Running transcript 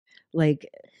Like,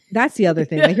 that's the other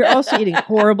thing. Like, you're also eating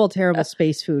horrible, terrible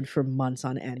space food for months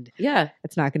on end. Yeah.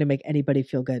 It's not going to make anybody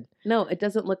feel good. No, it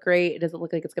doesn't look great. It doesn't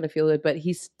look like it's going to feel good, but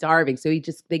he's starving. So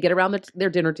they get around their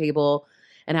dinner table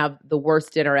and have the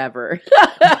worst dinner ever.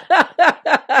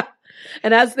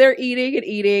 And as they're eating and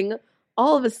eating,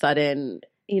 all of a sudden,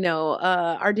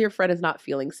 our dear friend is not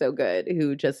feeling so good,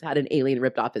 who just had an alien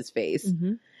ripped off his face.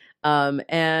 Mm-hmm.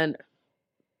 And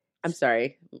I'm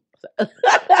sorry.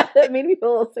 It made me feel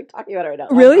a little sick talking about it right now.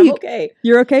 Really? I'm okay.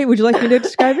 You're okay? Would you like me to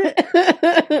describe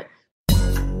it?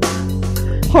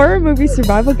 Horror Movie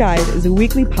Survival Guide is a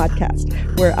weekly podcast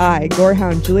where I,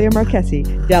 gorehound Julia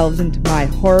Marquesi, delves into my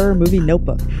horror movie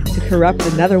notebook to corrupt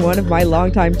another one of my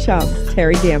longtime chums,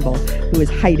 Terry Gamble, who is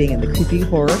hiding in the creepy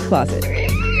horror closet.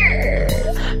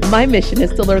 My mission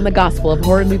is to learn the gospel of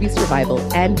horror movie survival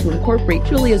and to incorporate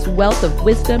Julia's wealth of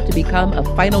wisdom to become a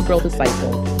final girl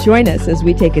disciple. Join us as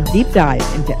we take a deep dive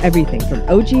into everything from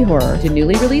OG horror To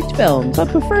newly released films, but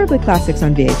preferably classics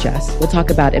on VHS. we'll talk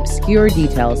about obscure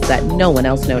details that no one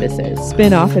else notices.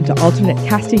 Spin off into alternate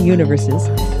casting universes,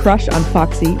 crush on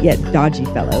foxy yet dodgy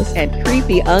fellows, And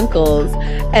creepy uncles,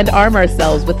 and arm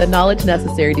ourselves with the knowledge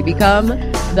necessary to become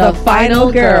the final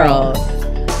girl.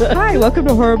 Hi, welcome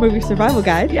to Horror Movie Survival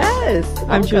Guide. Yes. I'm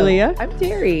welcome. Julia. I'm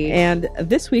Terry. And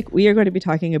this week we are going to be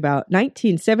talking about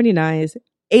 1979's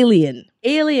Alien.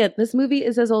 Alien. This movie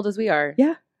is as old as we are.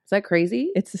 Yeah. Is that crazy?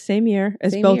 It's the same year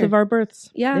as Same both year. of our births.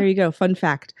 Yeah. There you go. Fun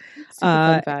fact. Super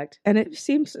fun fact. And it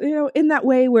seems, in that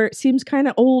way where it seems kind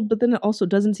of old, but then it also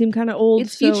doesn't seem kind of old.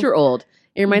 It's future old.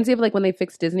 It reminds me of like when they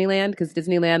fixed Disneyland, because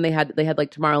Disneyland, they had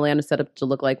like Tomorrowland set up to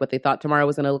look like what they thought tomorrow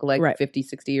was going to look like Right. 50,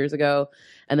 60 years ago.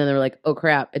 And then they were like, oh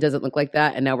crap, it doesn't look like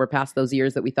that. And now we're past those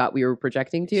years that we thought we were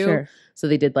projecting to. Sure. So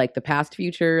they did like the past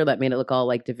future that made it look all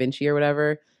like Da Vinci or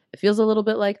whatever. It feels a little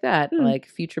bit like that, like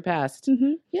future past.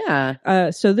 Mm-hmm. Yeah.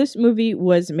 So this movie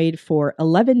was made for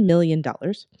 $11 million.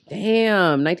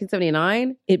 Damn.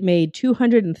 1979? It made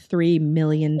 $203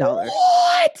 million.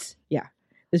 What?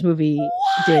 This movie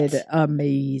What? did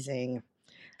amazing.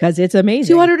 Because it's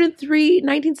amazing. 203,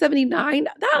 1979?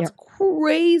 That's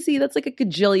crazy. That's like a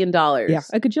gajillion dollars. Yeah,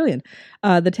 a gajillion.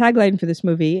 The tagline for this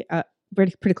movie,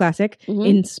 pretty classic. Mhm.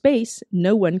 In space,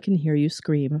 no one can hear you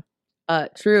scream.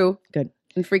 True. Good.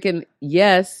 And freaking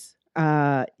yes.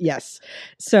 Yes.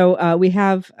 So we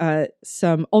have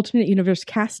some alternate universe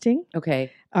casting,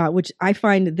 Okay. which I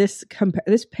find this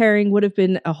pairing would have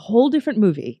been a whole different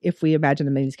movie if we imagine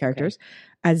them in these characters.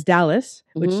 As Dallas,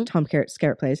 which Mhm. Tom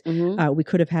Skerritt plays, Mhm. we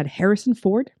could have had Harrison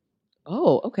Ford.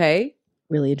 Oh, okay.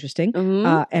 Really interesting.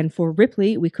 Mhm. And for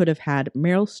Ripley, we could have had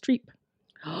Meryl Streep.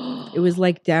 It was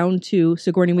like down to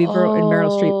Sigourney Weaver and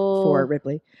Meryl Streep for Oh.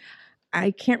 Ripley. I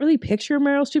can't really picture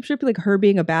Meryl Streep's Ripley, like her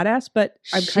being a badass, but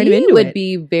I'm kind of into She would it.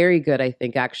 be very good, I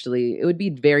think, actually. It would be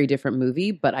a very different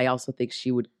movie, but I also think she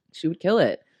would kill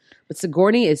it. But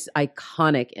Sigourney is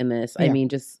iconic in this. I Yeah. mean,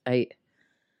 it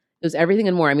was everything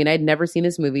and more. I mean, I'd never seen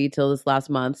this movie till this last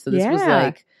month. So this was Yeah.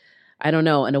 like, I don't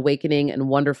know, an awakening and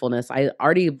wonderfulness.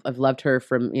 I've loved her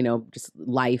from, just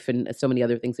life and so many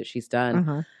other things that she's done.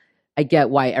 Uh-huh. I get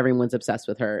why everyone's obsessed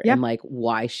with her Yeah. and like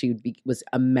why she was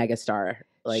a megastar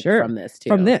like Sure. from this too.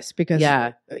 From this, because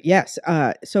Yeah. yes.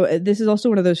 So this is also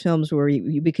one of those films where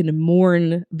we can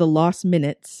mourn the lost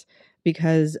minutes,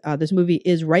 because this movie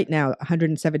is right now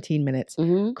 117 minutes.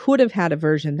 Mhm. Could have had a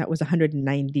version that was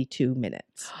 192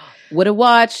 minutes. Would have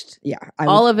watched Yeah,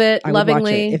 all of it I would watch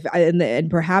lovingly. it. And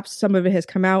perhaps some of it has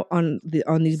come out on these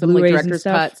Some, like, Blu-rays and director's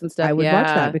stuff. cuts and stuff, I would watch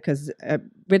yeah. that because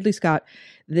Ridley Scott.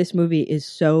 This movie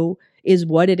is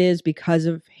what it is because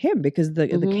of him. Because the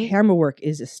Mhm. camera work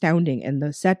is astounding and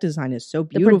the set design is so The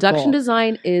beautiful. production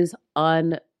design is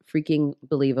unfreaking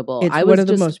believable. It's I was one of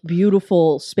the just most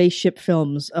beautiful spaceship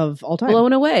films of all time.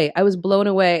 blown away. I was blown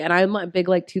away, and I'm a big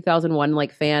like 2001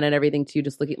 like fan and everything too.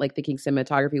 Just looking like thinking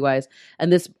cinematography wise,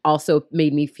 and this also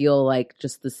made me feel like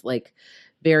just this like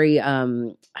very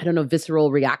I don't know,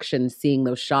 visceral reaction seeing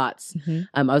those shots. Mhm.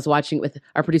 I was watching it with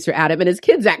our producer Adam and his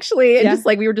kids actually, and Yeah. just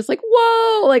like we were just like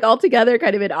whoa, like all together,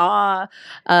 kind of in awe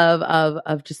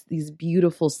of just these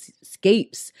beautiful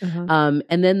scapes. Uh-huh.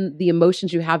 And then the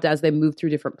emotions you have as they move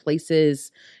through different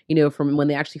places, from when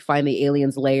they actually find the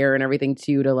aliens lair and everything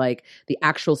too, to like the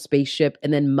actual spaceship,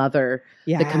 and then Mother,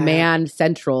 Yeah. the command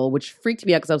central, which freaked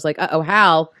me out because I was like, oh,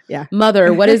 Hal, Yeah.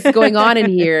 Mother, what is going on in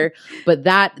here? But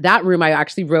that room I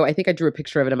actually wrote, I think I drew a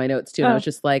picture of it in my notes too. And I was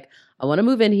just like, I want to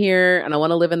move in here and I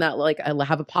want to live in that, like I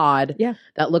have a pod Yeah.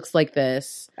 that looks like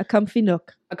this. A comfy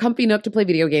nook. A comfy nook to play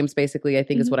video games, basically, I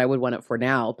think is Mhm. what I would want it for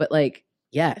now. But like,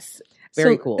 Yes.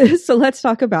 Very cool. So let's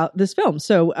talk about this film.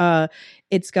 So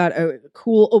it's got a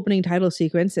cool opening title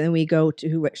sequence, and we go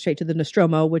straight to the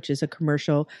Nostromo, which is a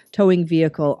commercial towing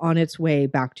vehicle on its way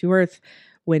back to Earth,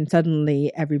 when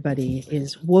suddenly everybody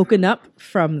is woken up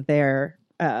from their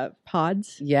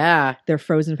pods. Yeah. Their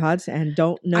frozen pods, and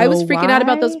don't know I was freaking out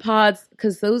about those why. pods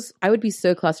because I would be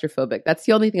so claustrophobic. That's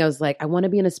the only thing I was like, I want to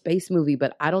be in a space movie,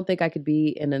 but I don't think I could be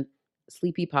in a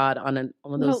sleepy pod on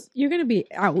one of those. Well, you're going to be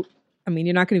out. I mean,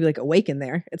 you're not going to be like awake in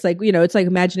there. It's like, it's like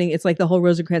imagining, it's like the whole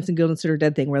Rosencrantz and Guildenstern are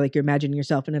dead thing where like you're imagining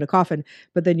yourself in a coffin,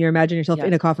 but then you're imagining yourself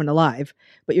in a coffin alive,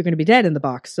 but you're going to be dead in the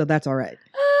box. So that's all right.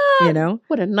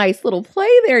 What a nice little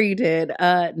play there you did.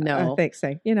 No. Thanks.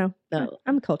 No.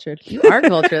 I'm cultured. You are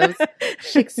cultured. That was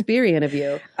Shakespearean of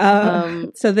you.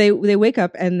 So they wake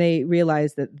up and they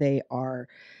realize that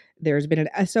there's been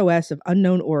an SOS of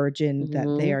unknown origin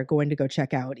that they are going to go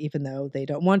check out, even though they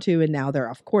don't want to. And now they're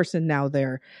off course, and now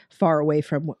they're far away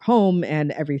from home,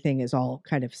 and everything is all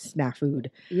kind of snafu'd.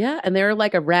 Yeah, and they're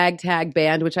like a ragtag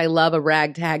band, which I love, a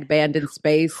ragtag band in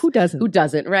space. Who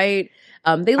doesn't, right?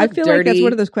 They look I feel dirty. like that's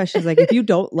one of those questions. Like, if you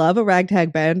don't love a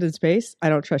ragtag band in space, I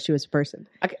don't trust you as a person.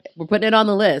 Okay, we're putting it on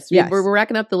the list. Yes. We're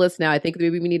racking up the list now. I think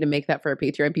maybe we need to make that for our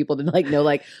Patreon people to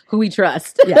know who we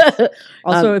trust. Yes.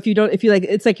 Also, if you don't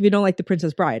like The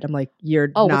Princess Bride, I'm like, you're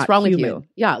not what's wrong human. with you?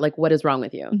 Yeah, like what is wrong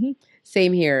with you? Mm-hmm.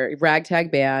 Same here.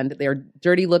 Ragtag band. They're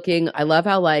dirty looking. I love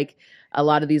how a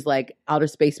lot of these outer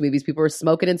space movies, people are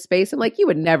smoking in space. I'm like, you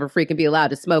would never freaking be allowed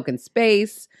to smoke in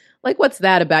space. Like, what's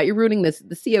that about? You're ruining the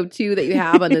CO2 that you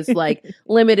have on this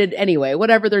limited, anyway,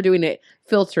 whatever they're doing to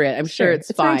filter it. I'm sure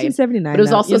it's fine. 1979. But it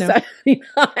was also 79.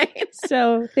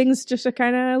 So things just are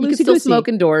kind of loosey-goosey. You can still smoke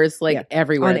indoors,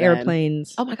 everywhere. On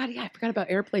airplanes. Oh my God, yeah, I forgot about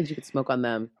airplanes. You could smoke on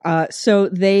them. So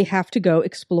they have to go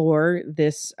explore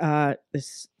this,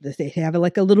 they have a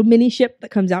little mini ship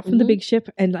that comes out from the big ship.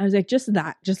 And I was like, just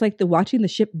watching the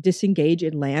ship disengage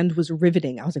and land was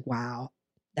riveting. I was like, wow.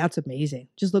 That's amazing.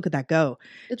 Just look at that go.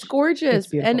 It's gorgeous. It's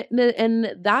beautiful.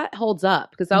 And that holds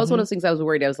up, because that was one of those things I was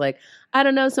worried. I was like, I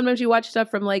don't know. Sometimes you watch stuff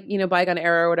from bygone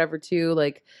era or whatever too,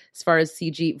 as far as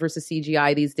CG versus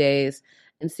CGI these days,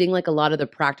 and seeing a lot of the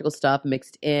practical stuff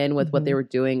mixed in with what they were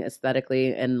doing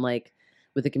aesthetically and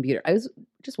with the computer. I was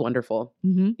just wonderful.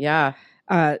 Mm-hmm. Yeah.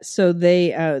 So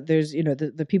there's,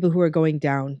 the people who are going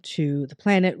down to the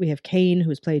planet. We have Kane, who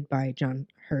is played by John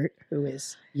Hurt, who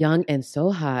is young and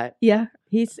so hot. Yeah.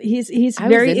 He's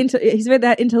very he's very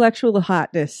that intellectual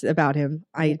hotness about him.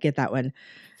 I get that one.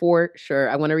 For sure.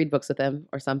 I want to read books with him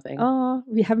or something. Oh,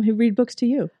 we have him read books to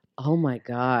you. Oh my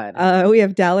God. We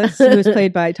have Dallas, who is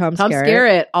played by Tom Skerritt. Tom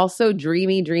Skerritt. Also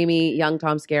dreamy, young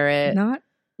Tom Skerritt.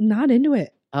 Not into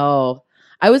it. Oh,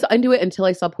 I was into it until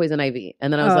I saw Poison Ivy,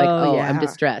 and then I was yeah. I'm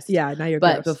distressed. Yeah, now you're.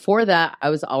 But gross. Before that, I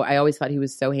always thought he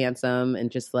was so handsome, and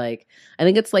just I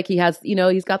think it's he has,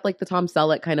 he's got the Tom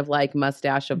Selleck kind of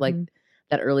mustache of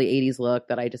that early '80s look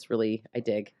that I just really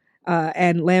dig.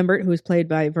 And Lambert, who is played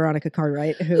by Veronica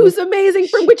Cartwright, who's amazing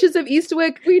from Witches of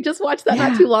Eastwick. We just watched that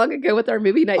not too long ago with our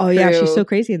movie night. Oh crew. Yeah, she's so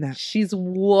crazy in that. She's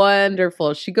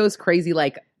wonderful. She goes crazy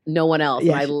no one else.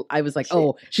 Yeah, I was like,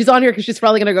 oh, she's on here because she's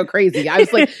probably going to go crazy. I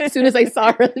was like, as soon as I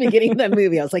saw her at the beginning of that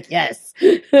movie, I was like, yes,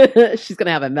 she's going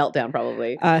to have a meltdown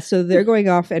probably. So they're going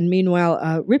off. And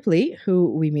meanwhile, Ripley,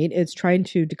 who we meet, is trying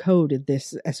to decode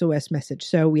this SOS message.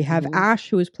 So we have Ash,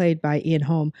 who is played by Ian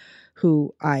Holm,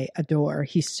 who I adore.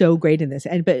 He's so great in this.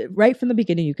 But right from the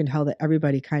beginning, you can tell that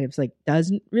everybody kind of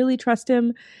doesn't really trust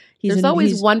him. There's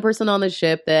always one person on the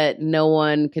ship that no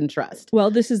one can trust.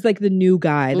 Well, this is the new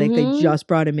guy. They just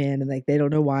brought him in, and they don't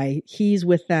know why he's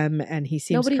with them, and he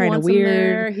seems kind of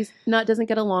weird. He's doesn't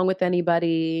get along with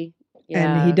anybody.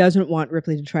 Yeah. And he doesn't want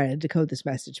Ripley to try to decode this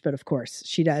message, but of course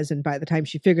she does. And by the time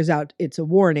she figures out it's a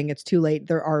warning, it's too late.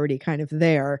 They're already kind of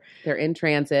there. They're in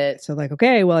transit. So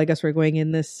okay, well, I guess we're going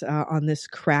in this on this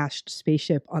crashed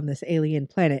spaceship on this alien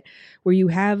planet, where you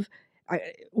have.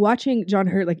 Watching John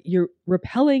Hurt, you're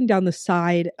rappelling down the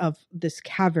side of this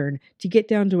cavern to get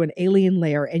down to an alien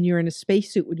lair, and you're in a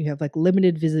spacesuit when you have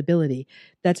limited visibility.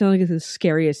 That sounds like the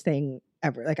scariest thing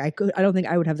ever. I don't think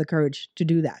I would have the courage to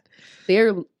do that.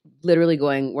 They're literally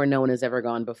going where no one has ever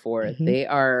gone before. Mm-hmm. They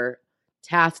are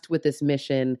tasked with this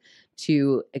mission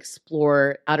to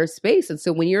explore outer space, and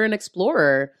so when you're an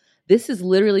explorer, this is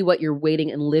literally what you're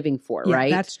waiting and living for,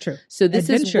 right? That's true. So this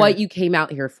is what you came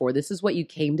out here for. This is what you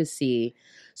came to see.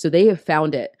 So they have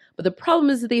found it. But the problem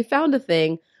is that they found a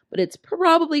thing, but it's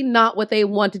probably not what they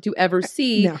wanted to ever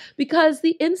see, because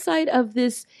the inside of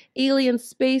this alien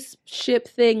spaceship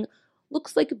thing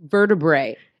looks like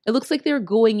vertebrae. It looks like they're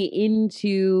going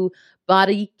into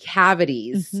body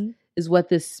cavities. Mm-hmm. is what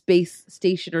this space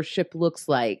station or ship looks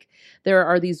like. There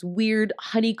are these weird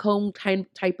honeycomb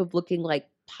type of looking like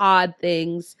pod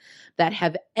things that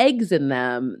have eggs in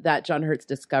them that John Hurt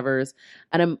discovers.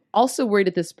 And I'm also worried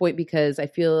at this point because I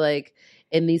feel like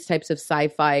in these types of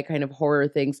sci-fi kind of horror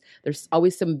things, there's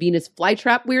always some Venus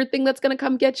flytrap weird thing that's going to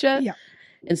come get you. Yeah.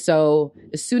 And so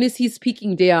as soon as he's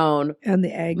peeking down, and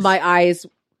the eggs, my eyes,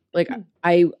 like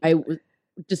I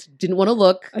just didn't want to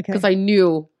look because I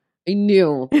knew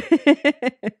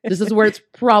this is where it's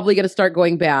probably going to start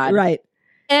going bad. Right.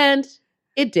 And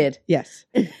it did. Yes.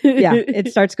 Yeah.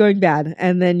 It starts going bad.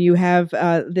 And then you have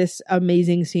this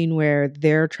amazing scene where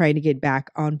they're trying to get back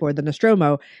on board the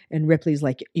Nostromo. And Ripley's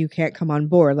like, you can't come on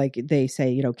board. Like they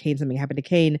say, Kane, something happened to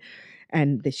Kane.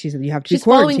 And she said, you have to be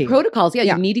quarantined. She's following protocols. Yeah,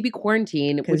 you need to be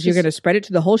quarantined. Because you're going to spread it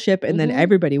to the whole ship and then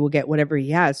everybody will get whatever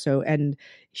he has. So, and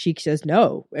she says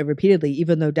no repeatedly,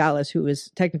 even though Dallas, who is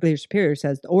technically her superior,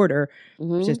 says the order.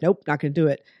 She says, nope, not going to do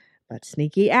it. But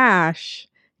sneaky Ash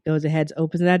goes ahead,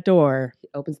 opens that door. He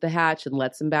opens the hatch and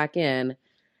lets him back in.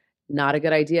 Not a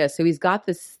good idea. So he's got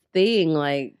this thing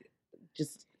like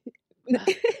just...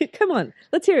 Come on.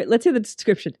 Let's hear it. Let's hear the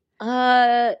description.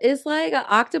 It's like an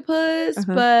octopus,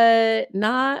 but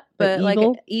not, but like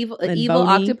an evil bony.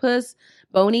 Octopus,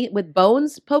 bony with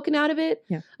bones poking out of it.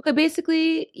 Yeah. Okay,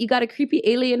 basically, you got a creepy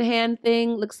alien hand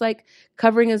thing, looks like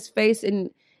covering his face,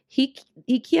 and he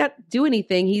can't do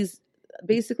anything. He's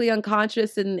basically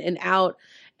unconscious and out,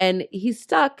 and he's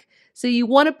stuck. So you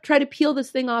want to try to peel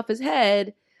this thing off his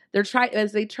head.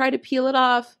 As they try to peel it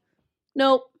off.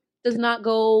 Nope, does not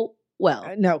go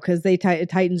well. No, because it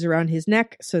tightens around his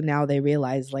neck. So now they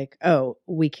realize like, oh,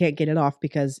 we can't get it off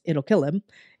because it'll kill him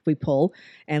if we pull,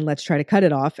 and let's try to cut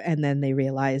it off. And then they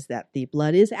realize that the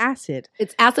blood is acid.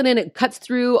 It's acid and it cuts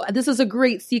through. This is a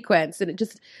great sequence. And it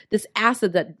just, this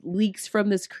acid that leaks from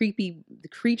this creepy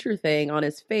creature thing on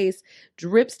his face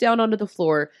drips down onto the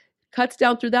floor, cuts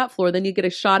down through that floor. Then you get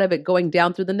a shot of it going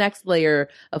down through the next layer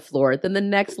of floor, then the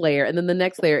next layer, and then the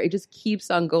next layer. It just keeps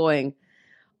on going.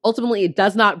 Ultimately, it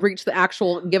does not breach the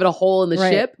actual, give it a hole in the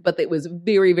ship, but it was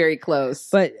very, very close.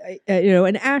 But,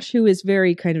 and Ash, who is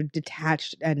very kind of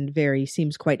detached and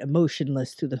seems quite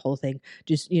emotionless through the whole thing,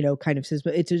 just, kind of says,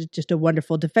 but it's just a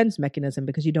wonderful defense mechanism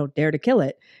because you don't dare to kill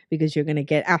it because you're going to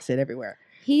get acid everywhere.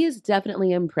 He is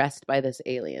definitely impressed by this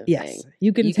alien thing. Yes,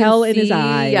 you can tell in his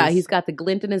eyes. Yeah, he's got the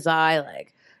glint in his eye,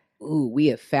 like, ooh, we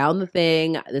have found the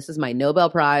thing. This is my Nobel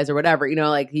Prize or whatever.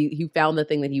 Like he found the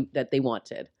thing that they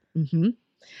wanted. Mm-hmm.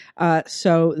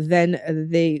 So then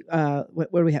they,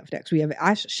 what do we have next? We have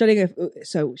Ash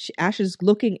Ash is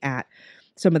looking at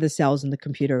some of the cells in the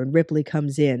computer, and Ripley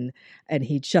comes in and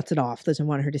he shuts it off. Doesn't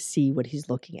want her to see what he's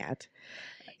looking at.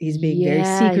 He's being very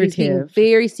secretive. He's being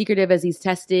very secretive as he's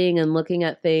testing and looking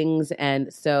at things.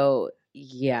 And so,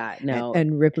 yeah, no.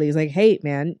 And Ripley's like, hey,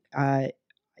 man,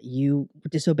 you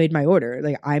disobeyed my order.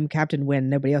 Like, I'm Captain Wynn.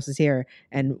 Nobody else is here.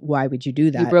 And why would you do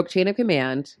that? You broke chain of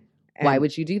command. Why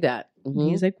would you do that? Mm-hmm.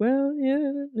 He's like, well,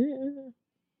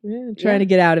 trying to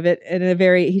get out of it. And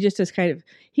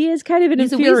he is kind of an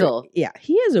He's a weasel. Yeah,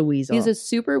 he is a weasel. He's a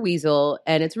super weasel.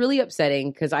 And it's really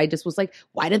upsetting because I just was like,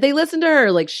 why did they listen to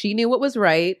her? Like, she knew what was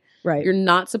right. Right. You're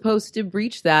not supposed to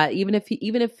breach that, even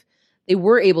if they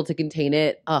were able to contain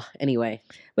it. Anyway.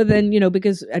 But then,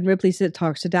 because, and Ripley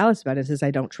talks to Dallas about it, says, I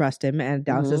don't trust him. And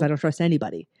Dallas says, I don't trust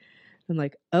anybody. I'm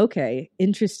like, okay,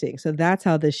 interesting. So that's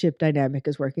how the ship dynamic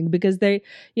is working, because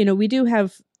we do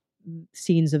have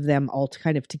scenes of them all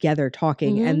kind of together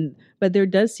talking, but there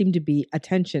does seem to be a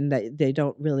tension that they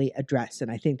don't really address. And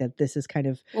I think that this is kind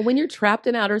of, well, when you're trapped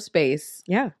in outer space,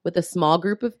 with a small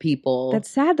group of people,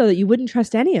 that's sad though that you wouldn't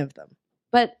trust any of them.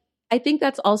 But I think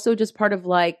that's also just part of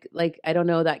like I don't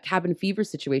know, that cabin fever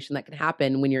situation that can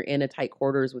happen when you're in a tight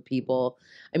quarters with people.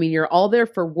 I mean, you're all there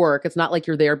for work. It's not like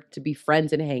you're there to be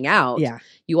friends and hang out. Yeah.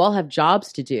 You all have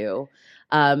jobs to do.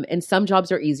 And some jobs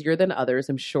are easier than others,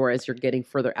 I'm sure, as you're getting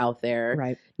further out there.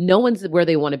 Right. No one's where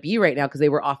they want to be right now because they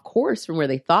were off course from where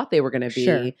they thought they were going to be.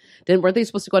 Sure. Then weren't they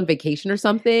supposed to go on vacation or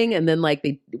something? And then like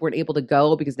they weren't able to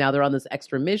go because now they're on this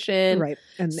extra mission. Right.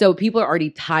 And so people are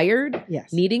already tired,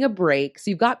 yes, needing a break. So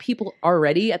you've got people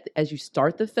already as you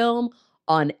start the film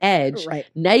on edge. Right.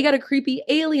 Now you got a creepy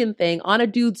alien thing on a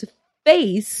dude's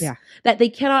face that they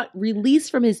cannot release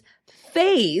from his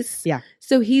face. Yeah.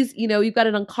 So he's, you've got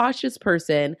an unconscious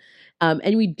person,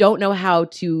 and we don't know how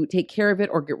to take care of it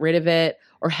or get rid of it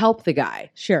or help the guy.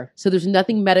 Sure. So there's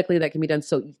nothing medically that can be done.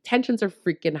 So tensions are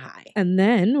freaking high. And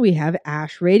then we have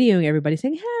Ash radioing everybody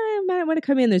saying, hey, I might want to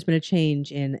come in. There's been a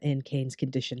change in Kane's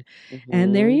condition.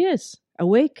 And there he is,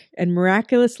 awake and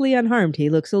miraculously unharmed. He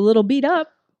looks a little beat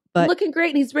up, But looking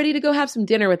great, and he's ready to go have some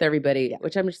dinner with everybody,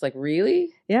 which I'm just like,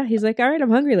 really? yeah, he's like, all right,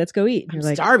 I'm hungry. Let's go eat. And I'm you're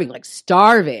like,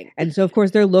 starving. and so, of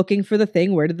course, they're looking for the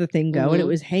thing. Where did the thing go? And it Mhm.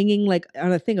 was hanging like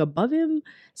on a thing above him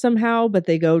somehow. But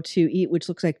they go to eat, which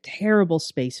looks like terrible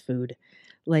space food.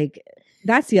 Like,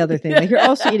 that's the other thing. Like, you're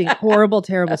also eating horrible,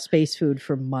 terrible space food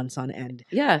for months on end.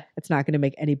 Yeah. It's not going to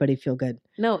make anybody feel good.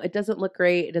 No, it doesn't look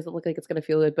great. It doesn't look like it's going to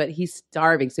feel good, but he's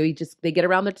starving. So they get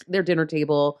around their dinner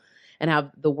table and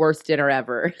have the worst dinner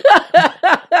ever.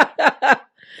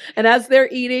 And as they're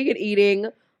eating and eating,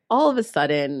 all of a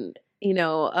sudden,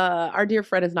 our dear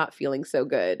friend is not feeling so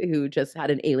good, who just had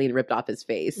an alien ripped off his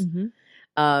face.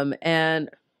 Mm-hmm. And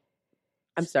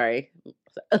I'm sorry.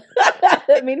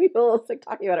 It made me feel a little sick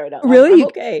talking about it right now. Really? I'm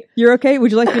okay. You're okay?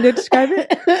 Would you like me to describe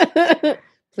it?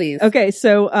 Please. Okay,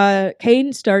 so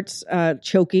Kane starts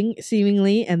choking,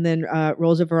 seemingly, and then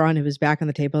rolls over on his back on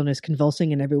the table and is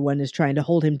convulsing, and everyone is trying to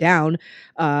hold him down.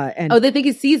 And they think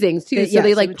he's seizing too, so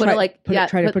they like try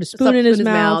to put a spoon in his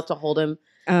mouth to hold him.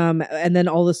 And then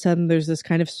all of a sudden there's this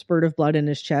kind of spurt of blood in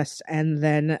his chest, and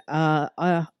then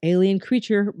a alien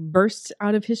creature bursts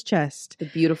out of his chest. The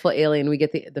beautiful alien. We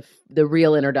get the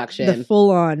real introduction, the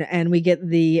full on, and we get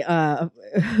the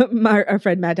our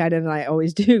friend Matt Dynan and I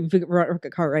always do. Veronica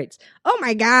Cartwright's "Oh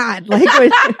my God!" Like,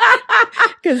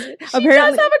 because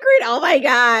apparently does have a great "Oh my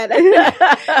God!"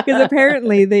 Because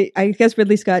apparently I guess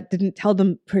Ridley Scott didn't tell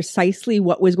them precisely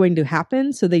what was going to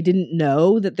happen, so they didn't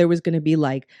know that there was going to be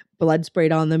like blood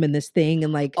sprayed on them in this thing,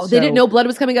 and like they didn't know blood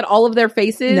was coming out all of their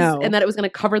faces, No. and that it was going to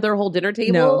cover their whole dinner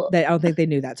table. No, I don't think they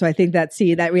knew that. So I think that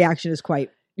reaction is quite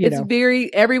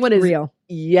everyone is real.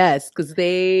 Yes, because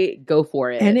they go for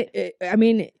it, and I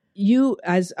mean, you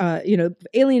as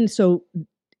Alien so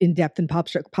in depth in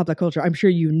popular culture, I'm sure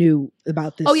you knew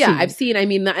about this. Oh yeah, scene. I've seen. I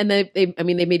mean, and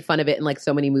they made fun of it in like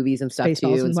so many movies and stuff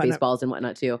too, and Spaceballs and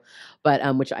whatnot too.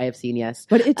 But which I have seen, yes.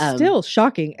 But it's still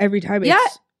shocking every time. Yeah.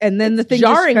 And then the thing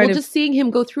jarring. Just just seeing him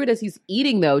go through it as he's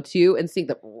eating though too, and seeing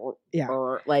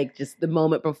like just the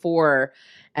moment before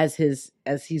as he's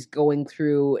going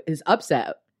through his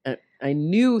upset. I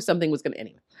knew something was going to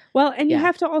anyway. Well, and you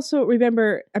have to also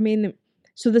remember. I mean,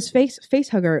 so this face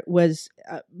hugger was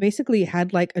basically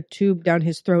had like a tube down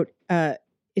his throat,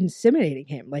 inseminating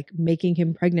him, like making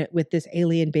him pregnant with this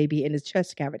alien baby in his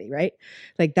chest cavity, right?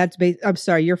 Like that's I'm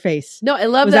sorry, your face. No, I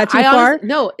love was that. Too far?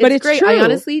 No, but it's great. True. I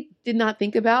honestly did not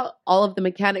think about all of the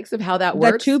mechanics of how that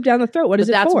works. That tube down the throat. What is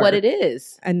it for? That's what it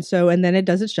is. And then it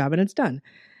does its job and it's done.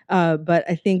 But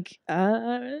I think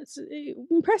it's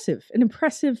an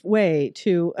impressive way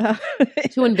to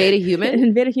invade a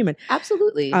human.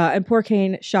 Absolutely. And poor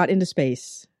Kane shot into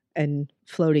space and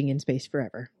floating in space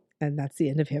forever. And that's the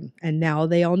end of him. And now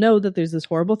they all know that there's this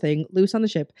horrible thing loose on the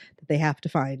ship that they have to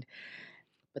find.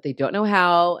 But they don't know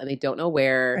how, and they don't know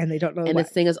where. And they don't know And this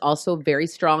thing is also very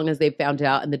strong, as they've found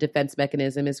out. And the defense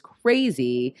mechanism is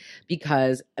crazy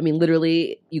because, I mean,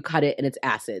 literally, you cut it and it's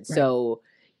acid. Right. So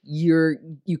you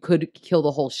could kill the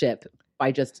whole ship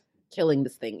by just killing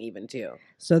this thing even too.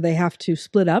 So they have to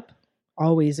split up.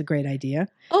 Always a great idea.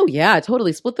 Oh, yeah,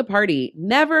 totally. Split the party.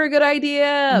 Never a good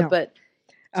idea. No. But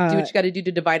do what you got to do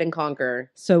to divide and conquer.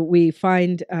 So we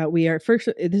find we are first.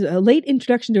 This is a late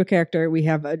introduction to a character. We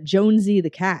have Jonesy the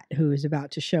cat who is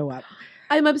about to show up.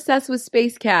 I'm obsessed with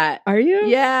Space Cat. Are you?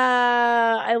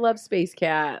 Yeah, I love Space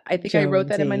Cat. I think Jonesy. I wrote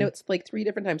that in my notes like 3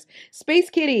 different times. Space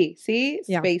Kitty. See?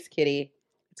 Yeah. Space Kitty.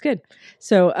 It's good.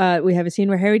 So we have a scene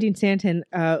where Harry Dean Stanton,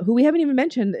 who we haven't even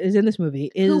mentioned is in this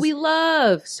movie, who we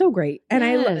love. So great. And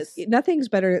I love nothing's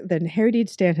better than Harry Dean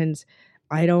Stanton's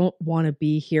I don't want to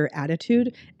be here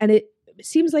attitude. And it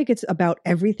seems like it's about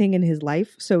everything in his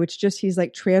life. So it's just he's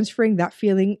like transferring that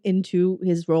feeling into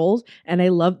his roles. And I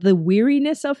love the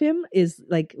weariness of him is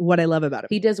like what I love about him.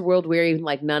 He does world weary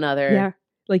like none other. Yeah.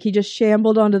 Like he just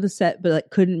shambled onto the set, but like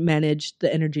couldn't manage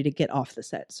the energy to get off the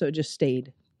set. So it just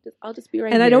stayed. I'll just be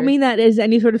right and here. I don't mean that as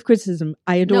any sort of criticism.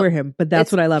 I adore him, but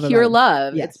that's what I love about him. Pure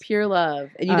love. Yes. It's pure love.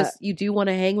 And you do want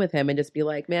to hang with him and just be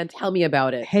like, man, tell me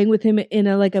about it. Hang with him in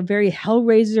a very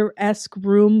Hellraiser-esque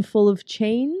room full of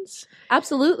chains.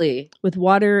 Absolutely. With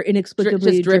water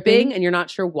inexplicably just dripping, and you're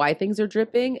not sure why things are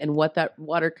dripping and what that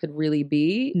water could really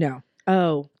be. No.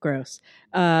 Oh, gross.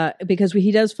 Because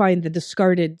he does find the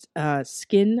discarded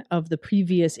skin of the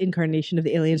previous incarnation of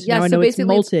the aliens. Yeah, now I know it's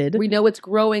molted. We know it's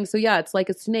growing. So yeah, it's like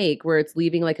a snake where it's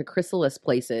leaving like a chrysalis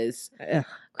places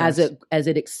as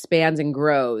it expands and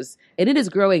grows. And it is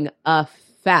growing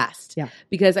fast. Yeah.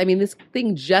 Because I mean this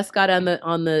thing just got on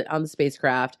the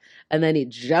spacecraft and then it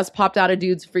just popped out a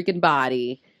dude's freaking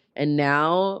body and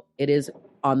now it is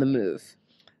on the move.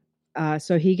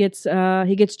 So he gets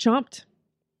chomped.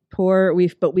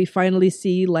 But we finally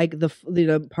see like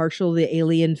the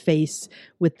alien face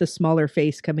with the smaller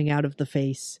face coming out of the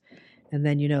face, and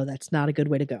then that's not a good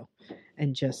way to go,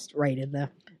 and just right in the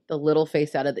little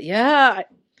face out of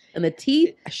and the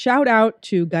teeth. Shout out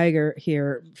to Geiger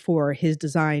here for his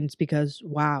designs, because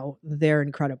wow, they're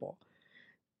incredible.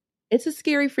 It's a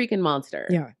scary freaking monster.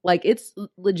 Yeah. Like, it's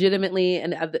legitimately,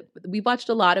 and we watched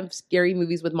a lot of scary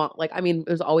movies with,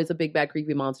 there's always a big, bad,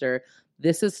 creepy monster.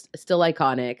 This is still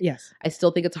iconic. Yes. I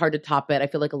still think it's hard to top it. I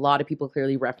feel like a lot of people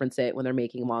clearly reference it when they're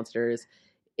making monsters.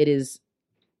 It's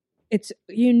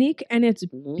unique and it's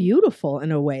beautiful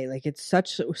in a way. Like, it's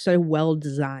so well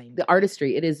designed. The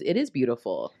artistry, it is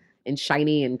beautiful and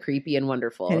shiny and creepy and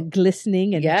wonderful. And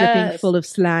glistening and dripping full of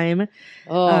slime.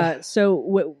 Oh.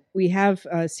 So we have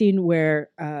a scene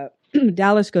where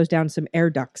Dallas goes down some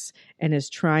air ducts and is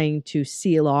trying to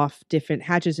seal off different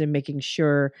hatches and making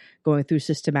sure, going through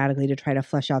systematically to try to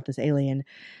flesh out this alien.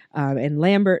 And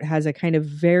Lambert has a kind of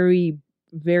very,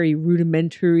 very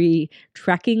rudimentary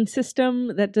tracking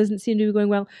system that doesn't seem to be going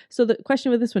well. So the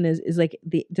question with this one is like,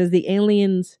 does the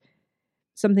aliens...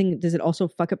 does it also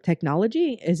fuck up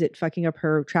technology? Is it fucking up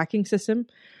her tracking system?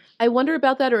 I wonder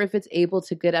about that, or if it's able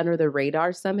to get under the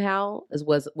radar somehow,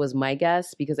 was my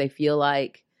guess, because I feel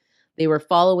like they were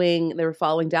following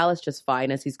Dallas just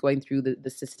fine as he's going through the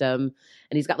system,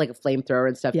 and he's got like a flamethrower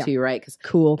and stuff too, right?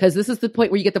 Because this is the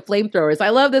point where you get the flamethrowers. I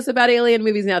love this about alien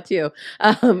movies now too.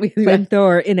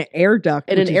 Flamethrower in an air duct.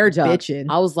 Bitchin'.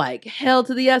 I was like, hell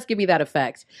to the yes, give me that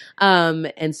effect.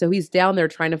 And so he's down there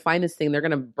trying to find this thing. They're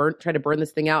gonna try to burn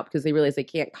this thing out because they realize they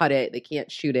can't cut it, they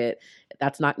can't shoot it.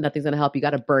 Nothing's gonna help. You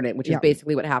got to burn it, which is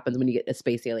basically what happens when you get a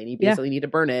space alien. You basically need to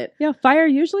burn it. Yeah, fire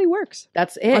usually works.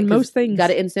 That's it on most things. Got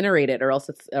to incinerate it, or else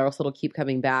it'll keep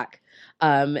coming back.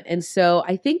 And so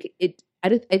I think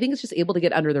it's just able to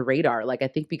get under the radar. Like, I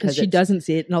think because she doesn't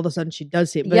see it, and all of a sudden she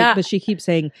does see it. But she keeps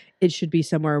saying it should be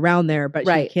somewhere around there, but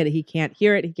he can't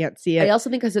hear it, he can't see it. I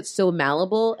also think because it's so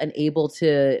malleable and able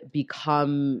to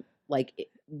become like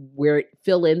where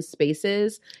fill in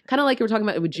spaces, kind of like you were talking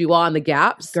about with Jua and the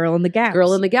gaps. Girl in the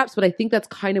gaps. But I think that's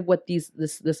kind of what this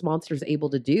monster is able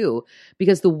to do,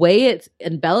 because the way it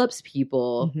envelops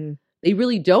people, they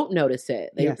really don't notice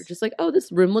it. They're just like, oh, this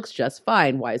room looks just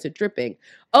fine. Why is it dripping?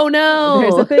 Oh no,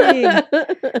 there's a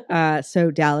thing.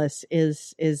 So Dallas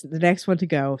is the next one to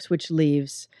go, which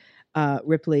leaves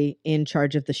Ripley in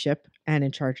charge of the ship and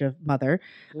in charge of Mother.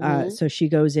 So she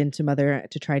goes into Mother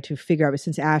to try to figure out,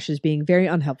 since Ash is being very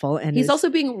unhelpful, and he's also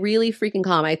being really freaking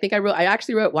calm. I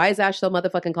actually wrote, why is Ash so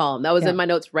motherfucking calm? That was in my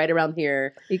notes right around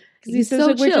here. He's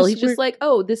so chill. He's just like,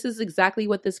 oh, this is exactly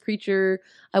what this creature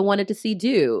I wanted to see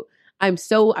do. I was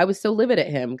so livid at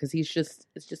him because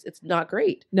it's not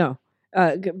great. No.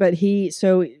 But he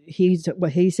says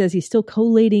he's still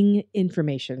collating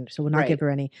information, so we'll not give her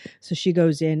any. So she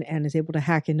goes in and is able to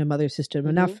hack into Mother's system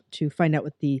enough to find out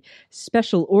what the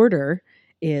special order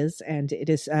is, and it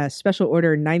is Special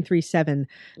Order 937.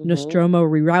 Nostromo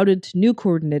rerouted to new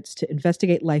coordinates to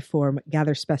investigate life form,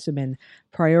 gather specimen.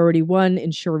 Priority 1,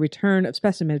 ensure return of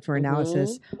specimen for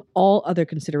analysis. All other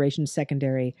considerations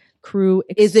secondary. Crew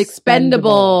is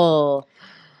expendable.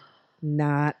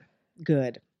 Not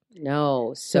good.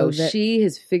 No. So she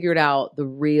has figured out the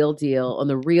real deal, on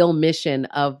the real mission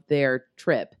of their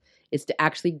trip is to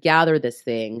actually gather this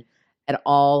thing at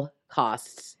all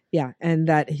costs. Yeah, and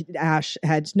that Ash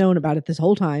had known about it this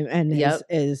whole time and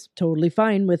is totally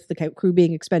fine with the crew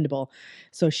being expendable.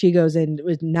 So she goes in,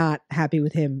 was not happy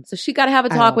with him. So she got to have a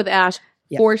talk with Ash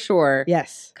for sure.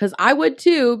 Yes. Because I would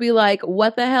too be like,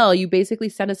 what the hell? You basically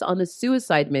sent us on the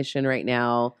suicide mission right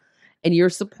now and you're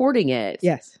supporting it.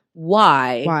 Yes.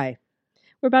 Why?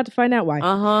 We're about to find out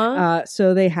why.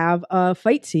 So they have a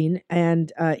fight scene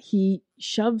and he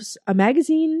shoves a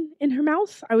magazine in her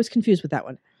mouth. I was confused with that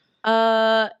one.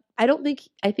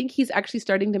 I think he's actually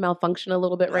starting to malfunction a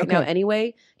little bit right now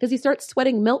anyway, because he starts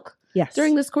sweating milk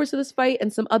during this course of this fight,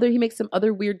 and he makes some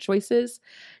other weird choices.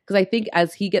 Because I think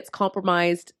as he gets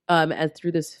compromised as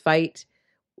through this fight,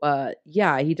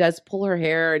 he does pull her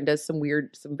hair and does some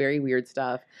very weird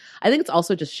stuff. I think it's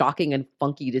also just shocking and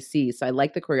funky to see. So I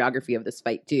like the choreography of this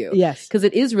fight too. Yes. Because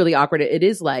it is really awkward. It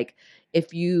is like,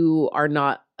 if you are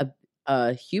not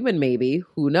a human, maybe,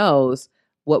 who knows,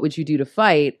 what would you do to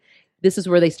fight? This is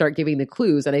where they start giving the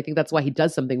clues. And I think that's why he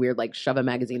does something weird, like shove a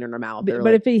magazine in her mouth.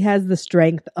 But if he has the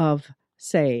strength of,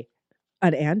 say,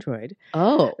 an android,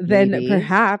 then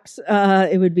perhaps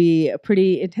it would be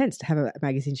pretty intense to have a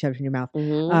magazine shoved in your mouth.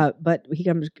 But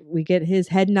we get his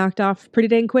head knocked off pretty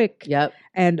dang quick. Yep.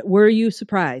 And were you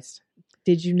surprised?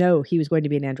 Did you know he was going to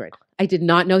be an android? I did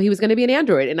not know he was going to be an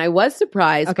android, and I was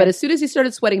surprised. Okay. But as soon as he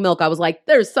started sweating milk, I was like,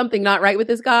 "There's something not right with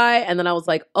this guy." And then I was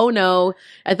like, "Oh no!"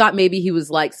 I thought maybe he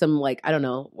was like some like I don't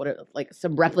know like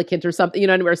some replicant or something,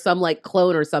 or some like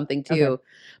clone or something too. Okay.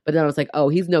 But then I was like, "Oh,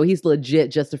 he's legit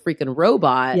just a freaking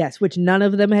robot." Yes, which none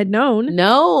of them had known.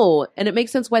 No, and it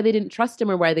makes sense why they didn't trust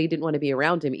him or why they didn't want to be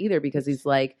around him either, because he's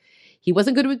like. He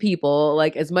wasn't good with people.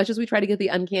 Like, as much as we try to get the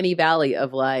uncanny valley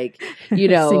of like,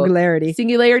 singularity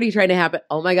trying to happen.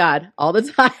 Oh my God, all the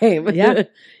time. Yeah.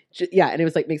 Yeah. And it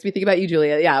was like, makes me think about you,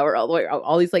 Julia. Yeah. We're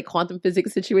all these like quantum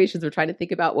physics situations. We're trying to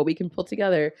think about what we can pull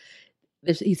together.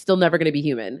 He's still never going to be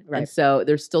human. Right. And so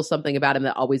there's still something about him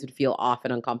that always would feel off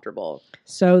and uncomfortable.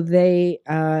 So they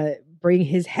bring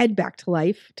his head back to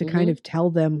life to kind of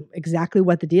tell them exactly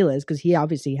what the deal is, because he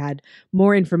obviously had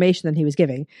more information than he was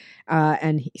giving.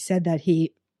 And he said that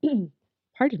he,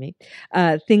 pardon me,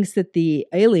 thinks that the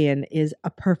alien is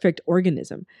a perfect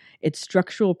organism. Its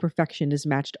structural perfection is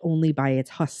matched only by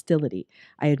its hostility.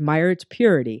 I admire its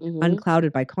purity,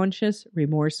 unclouded by conscience,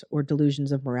 remorse, or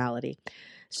delusions of morality.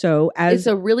 So it's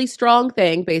a really strong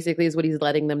thing, basically, is what he's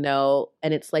letting them know.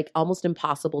 And it's like almost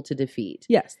impossible to defeat.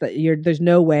 Yes, there's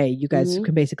no way you guys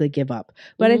can basically give up.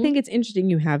 But I think it's interesting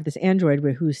you have this android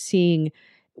who's seeing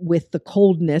with the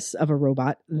coldness of a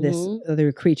robot, this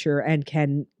other creature, and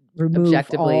can remove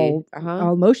all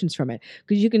emotions from it.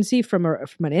 Because you can see from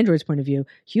an android's point of view,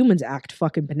 humans act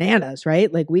fucking bananas,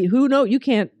 right? Like you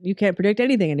can't predict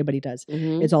anything anybody does.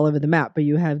 It's all over the map. But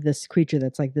you have this creature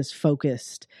that's like this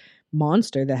focused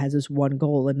monster that has this one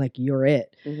goal, and like you're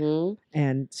it.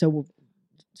 And so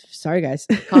sorry guys,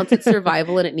 constant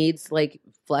survival, and it needs like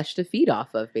flesh to feed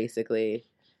off of, basically.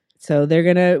 So they're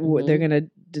gonna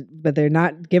but they're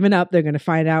not giving up. They're gonna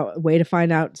find out a way to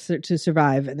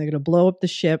survive, and they're gonna blow up the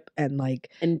ship and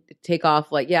take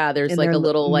off. Like, yeah, there's like a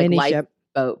little like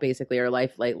lifeboat basically, or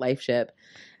life ship.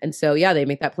 And so yeah, they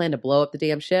make that plan to blow up the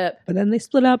damn ship, but then they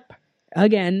split up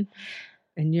again.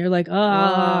 And you're like,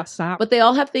 stop. But they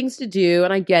all have things to do,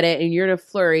 and I get it. And you're in a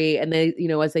flurry, and they,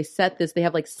 as they set this, they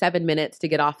have like 7 minutes to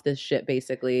get off this ship,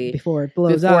 basically, before it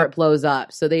blows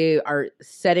up. So they are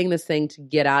setting this thing to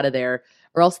get out of there,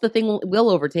 or else the thing will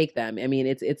overtake them. I mean,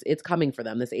 it's coming for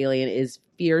them. This alien is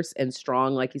fierce and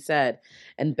strong, like you said,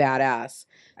 and badass.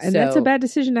 And that's a bad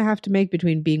decision to have to make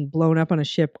between being blown up on a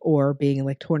ship or being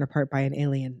like torn apart by an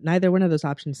alien. Neither one of those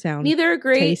options sound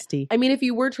tasty. I mean, if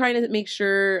you were trying to make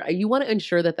sure, you want to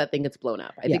ensure that thing gets blown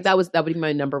up. I think that would be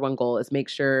my number one goal, is make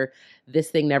sure this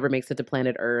thing never makes it to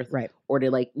planet Earth, right, or to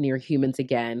like near humans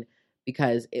again,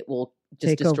 because it will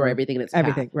just destroy everything in its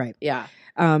path. Right. Yeah.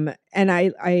 And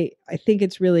I think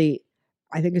it's really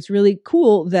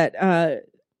cool that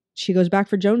she goes back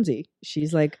for Jonesy.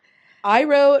 She's like, I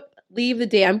wrote, leave the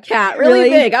damn cat really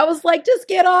big. I was like, just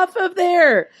get off of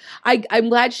there. I'm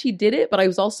glad she did it, but I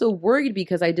was also worried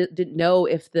because I didn't know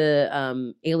if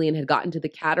the alien had gotten to the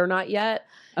cat or not yet.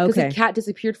 Because the cat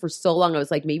disappeared for so long. I was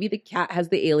like, maybe the cat has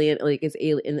the alien, like is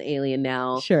in the alien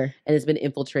now. Sure. And has been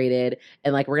infiltrated.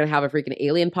 And like, we're going to have a freaking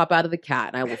alien pop out of the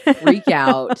cat, and I will freak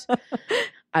out.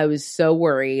 I was so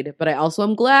worried, but I also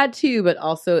am glad too, but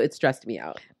also it stressed me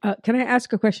out. Can I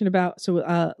ask a question about,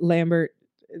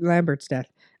 Lambert's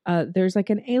death? There's like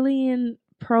an alien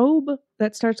probe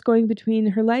that starts going between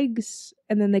her legs,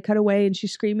 and then they cut away and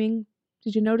she's screaming.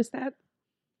 Did you notice that?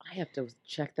 I have to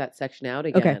check that section out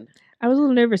again. Okay. I was a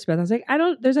little nervous about that. I was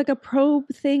like, there's like a probe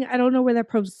thing. I don't know where that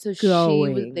probe's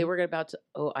going. They were about to,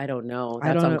 I don't know.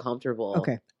 That's uncomfortable.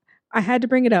 Okay. I had to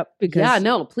bring it up because. Yeah,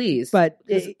 no, please. But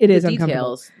it is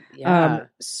uncomfortable. Yeah.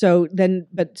 So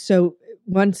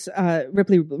once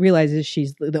Ripley realizes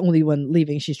she's the only one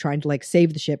leaving, she's trying to like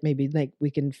save the ship. Maybe like we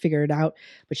can figure it out,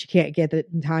 but she can't get it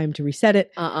in time to reset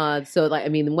it. So like, I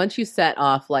mean, once you set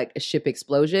off like a ship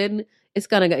explosion, it's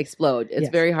gonna explode. It's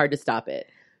very hard to stop it.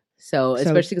 So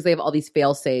especially because they have all these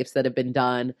fail safes that have been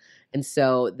done, and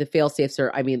so the fail safes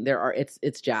are. I mean,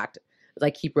 it's jacked.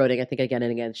 Like keep writing, I think again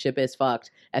and again. Ship is fucked.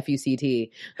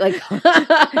 FUCT. Like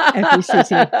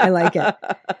FUCT. I like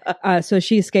it. So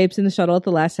she escapes in the shuttle at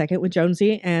the last second with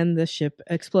Jonesy, and the ship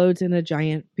explodes in a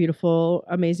giant, beautiful,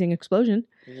 amazing explosion.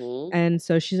 And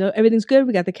so everything's good.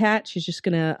 We got the cat. She's just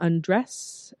gonna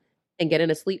undress and get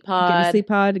in a sleep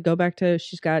pod. Go back to.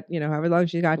 She's got however long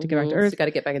she's got to get back to Earth. She's got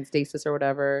to get back in stasis or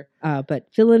whatever. But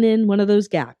filling in one of those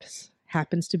gaps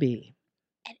happens to be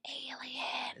an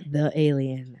alien. The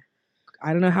alien.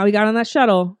 I don't know how he got on that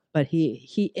shuttle, but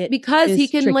because he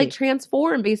can tricky. like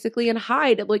transform basically and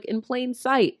hide like in plain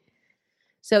sight.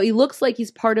 So he looks like he's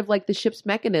part of like the ship's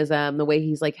mechanism, the way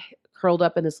he's like curled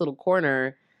up in this little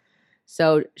corner.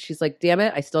 So she's like, damn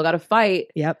it, I still got to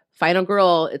fight. Yep. Final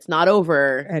girl, it's not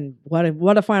over. And what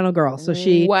a final girl. So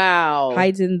she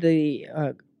hides in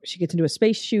the she gets into a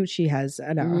space chute. She has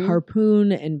a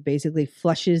harpoon and basically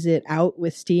flushes it out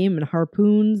with steam and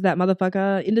harpoons that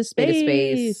motherfucker into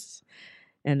space.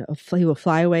 And he will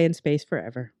fly away in space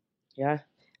forever. Yeah.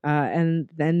 And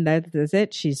then that's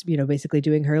it. She's, basically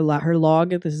doing her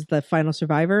log. This is the final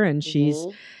survivor, and she's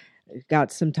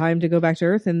got some time to go back to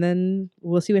Earth, and then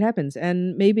we'll see what happens.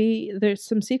 And maybe there's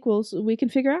some sequels. We can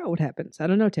figure out what happens. I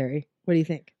don't know, Terry. What do you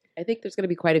think? I think there's going to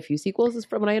be quite a few sequels,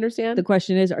 from what I understand. The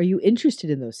question is, are you interested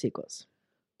in those sequels?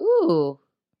 Ooh.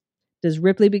 Does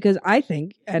Ripley? Because I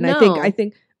think, and No. I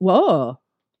think, whoa,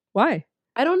 why?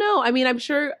 I don't know. I mean, I'm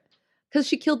sure because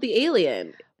she killed the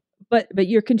alien. But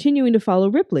you're continuing to follow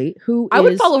Ripley, who I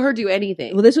would follow her do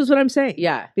anything. Well, this is what I'm saying.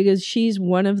 Yeah. Because she's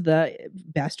one of the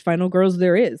best final girls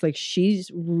there is. Like,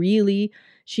 she's really,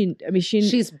 she's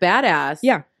badass.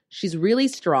 Yeah. She's really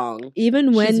strong.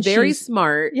 Even when she's very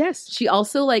smart. Yes. She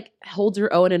also holds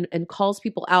her own and calls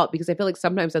people out, because I feel like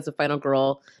sometimes as a final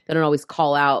girl, they don't always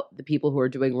call out the people who are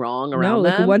doing wrong around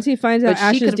them. Once he finds out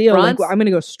Ash's deal, I'm going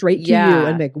to go straight to you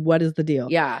and what is the deal?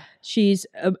 Yeah. She's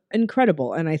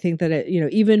incredible. And I think that,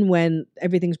 even when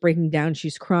everything's breaking down,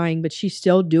 she's crying, but she's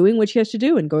still doing what she has to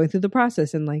do and going through the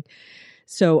process. And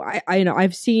so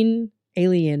I've seen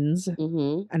Aliens,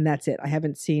 and that's it. I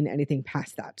haven't seen anything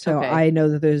past that. So I know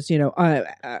that there's,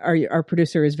 our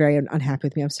producer is very unhappy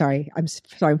with me. I'm sorry.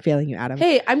 I'm failing you, Adam.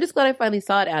 Hey, I'm just glad I finally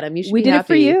saw it, Adam. You should be happy. We did it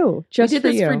for you.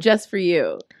 Just for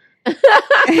you.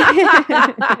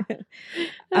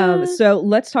 So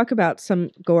let's talk about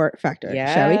some gore factor,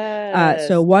 shall we?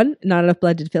 So 1, not enough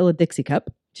blood to fill a Dixie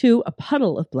cup. 2, a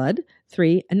puddle of blood.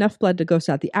 3, enough blood to gross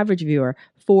out the average viewer.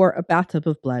 4, a bathtub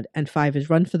of blood. And 5 is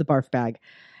run for the barf bag.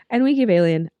 And we give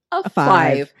Alien a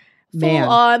 5. Man.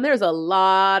 Full on. There's a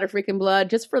lot of freaking blood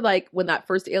just for when that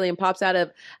first alien pops out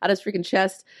of his freaking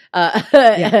chest at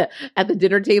the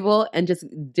dinner table and just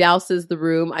douses the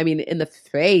room. I mean, in the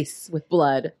face with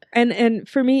blood. And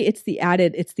for me, it's the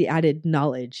added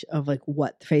knowledge of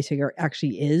what the facehugger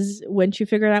actually is when you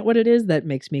figure out what it is that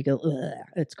makes me go, ugh,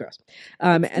 it's gross.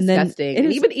 And disgusting.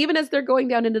 And even as they're going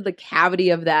down into the cavity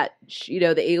of that,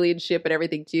 the alien ship and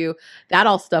everything too, that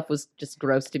all stuff was just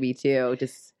gross to me too.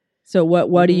 So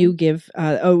what do you give?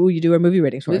 You do our movie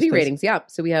ratings for us, please. Ratings, yeah.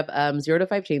 So we have 0 to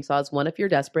 5 chainsaws. 1, if you're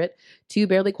desperate. 2,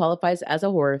 barely qualifies as a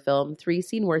horror film. 3,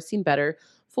 seen worse, seen better.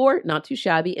 4, not too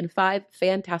shabby. And 5,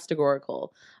 fantastigorical.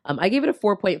 I gave it a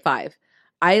 4.5.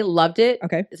 I loved it.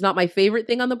 Okay. It's not my favorite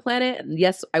thing on the planet. And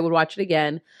yes, I would watch it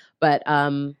again. But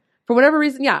for whatever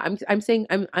reason, yeah, I'm saying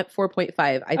I'm at 4.5.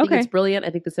 I think it's brilliant. I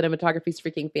think the cinematography is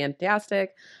freaking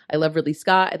fantastic. I love Ridley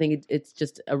Scott. I think it's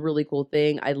just a really cool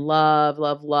thing. I love,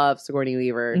 love, love Sigourney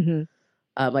Weaver.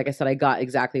 Mm-hmm. Like I said, I got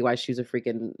exactly why she was a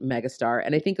freaking megastar.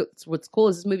 And I think what's cool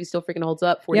is this movie still freaking holds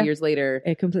up 40 years later.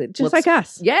 It completely, just like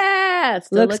us. Yeah.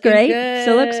 Looks great. Good.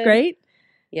 Still looks great.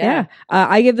 Yeah.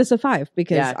 I give this a 5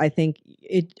 because I think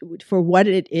it, for what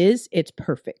it is, it's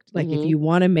perfect. Like if you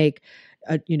want to make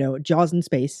Jaws in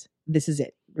space, this is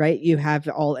it, right? You have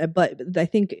all, but I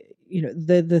think,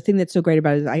 the thing that's so great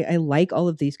about it is I like all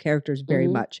of these characters very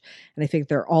much. And I think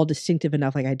they're all distinctive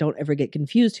enough. Like I don't ever get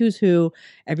confused who's who.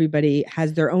 Everybody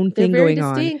has their own thing going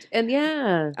distinct,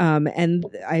 on. And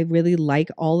I really like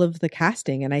all of the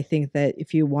casting. And I think that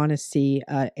if you want to see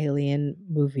an Alien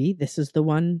movie, this is the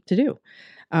one to do.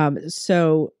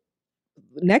 So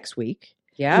next week,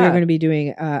 we're going to be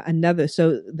doing another.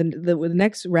 So the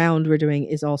next round we're doing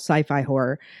is all sci-fi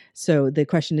horror. So the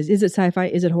question is it sci-fi?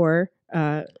 Is it horror?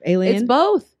 Alien? It's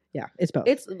both. Yeah, it's both.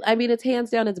 It's hands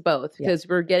down, it's both because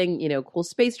we're getting, cool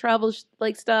space travel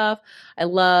stuff. I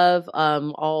love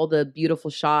all the beautiful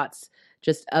shots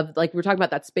just of we're talking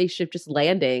about that spaceship just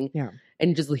landing. Yeah.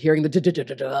 And just hearing the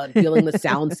feeling the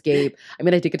soundscape. I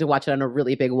mean, I did get to watch it on a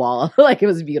really big wall. It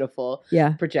was beautiful.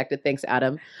 Yeah. Projected. Thanks,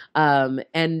 Adam. And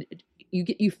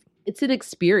it's an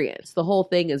experience. The whole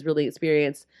thing is really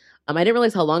experience. I didn't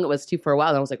realize how long it was too for a while.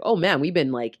 And I was like, oh man,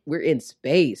 we're in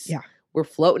space. Yeah. We're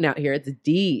floating out here. It's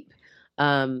deep.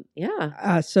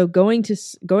 So going to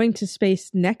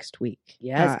space next week.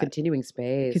 Yes. Continuing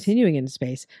in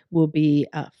space will be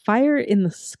Fire in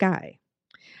the Sky.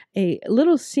 A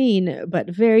little scene, but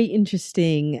very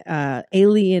interesting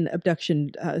alien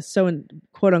abduction,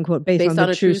 quote unquote, based on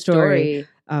the true story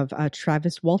of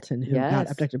Travis Walton, who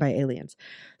got abducted by aliens.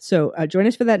 So join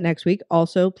us for that next week.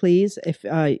 Also, please, if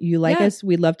you like us,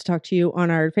 we'd love to talk to you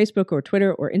on our Facebook or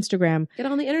Twitter or Instagram. Get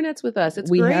on the internets with us.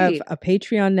 We have a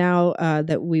Patreon now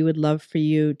that we would love for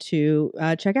you to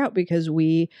check out because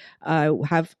we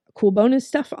have cool bonus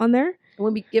stuff on there.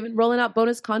 we'll be rolling out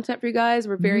bonus content for you guys.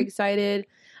 We're very excited.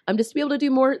 Just to be able to do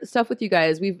more stuff with you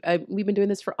guys. We've been doing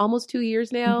this for almost 2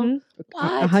 years now.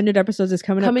 100 episodes is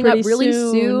coming up really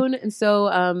soon. And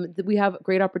so we have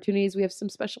great opportunities. We have some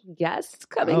special guests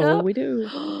coming up. We do.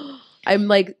 I'm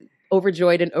like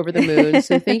overjoyed and over the moon.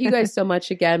 So thank you guys so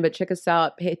much again. But check us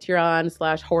out,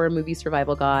 Patreon/Horror Movie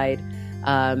Survival Guide,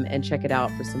 and check it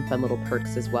out for some fun little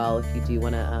perks as well. If you do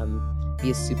want to be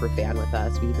a super fan with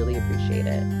us, we really appreciate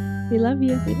it. We love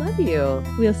you. We love you.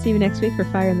 We'll see you next week for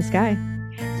Fire in the Sky.